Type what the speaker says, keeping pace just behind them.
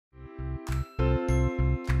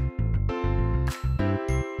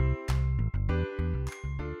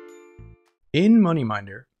In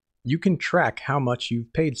MoneyMinder, you can track how much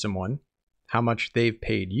you've paid someone, how much they've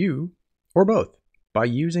paid you, or both, by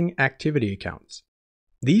using activity accounts.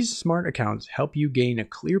 These smart accounts help you gain a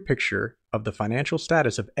clear picture of the financial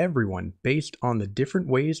status of everyone based on the different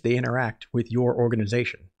ways they interact with your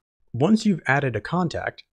organization. Once you've added a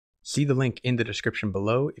contact, see the link in the description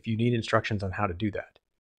below if you need instructions on how to do that.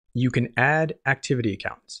 You can add activity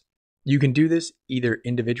accounts. You can do this either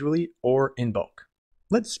individually or in bulk.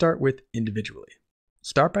 Let's start with individually.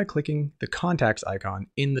 Start by clicking the contacts icon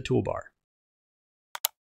in the toolbar.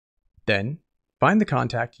 Then, find the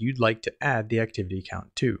contact you'd like to add the activity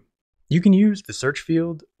account to. You can use the search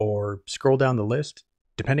field or scroll down the list,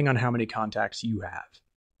 depending on how many contacts you have.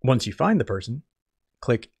 Once you find the person,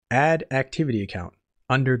 click Add Activity Account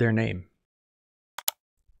under their name.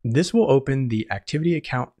 This will open the Activity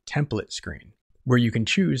Account template screen, where you can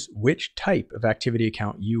choose which type of activity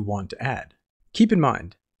account you want to add. Keep in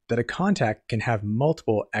mind that a contact can have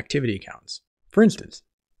multiple activity accounts. For instance,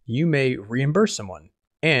 you may reimburse someone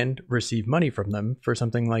and receive money from them for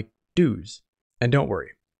something like dues. And don't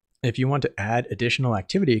worry, if you want to add additional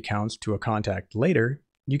activity accounts to a contact later,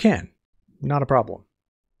 you can. Not a problem.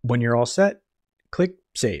 When you're all set, click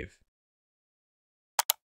Save.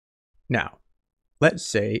 Now, let's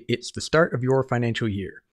say it's the start of your financial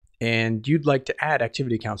year, and you'd like to add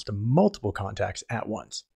activity accounts to multiple contacts at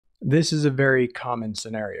once. This is a very common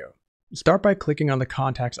scenario. Start by clicking on the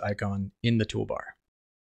contacts icon in the toolbar.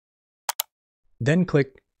 Then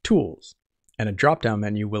click Tools, and a drop-down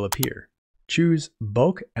menu will appear. Choose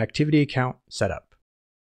Bulk Activity Account Setup.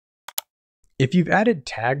 If you've added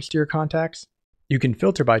tags to your contacts, you can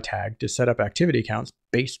filter by tag to set up activity accounts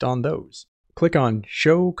based on those. Click on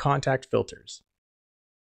Show Contact Filters.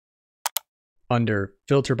 Under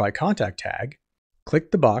Filter by Contact tag,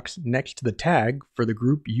 click the box next to the tag for the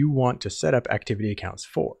group you want to set up activity accounts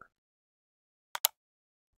for.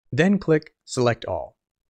 Then click Select All.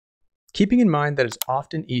 Keeping in mind that it's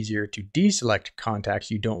often easier to deselect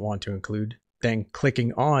contacts you don't want to include than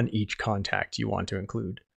clicking on each contact you want to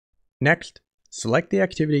include. Next, select the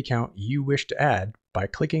activity account you wish to add by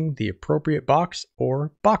clicking the appropriate box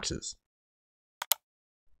or boxes.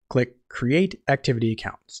 Click Create Activity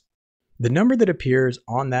Accounts. The number that appears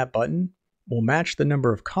on that button will match the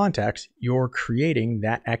number of contacts you're creating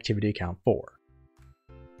that activity account for.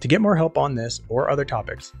 To get more help on this or other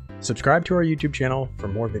topics, subscribe to our YouTube channel for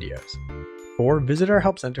more videos, or visit our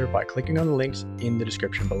Help Center by clicking on the links in the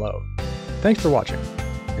description below. Thanks for watching,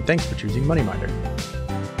 and thanks for choosing MoneyMinder.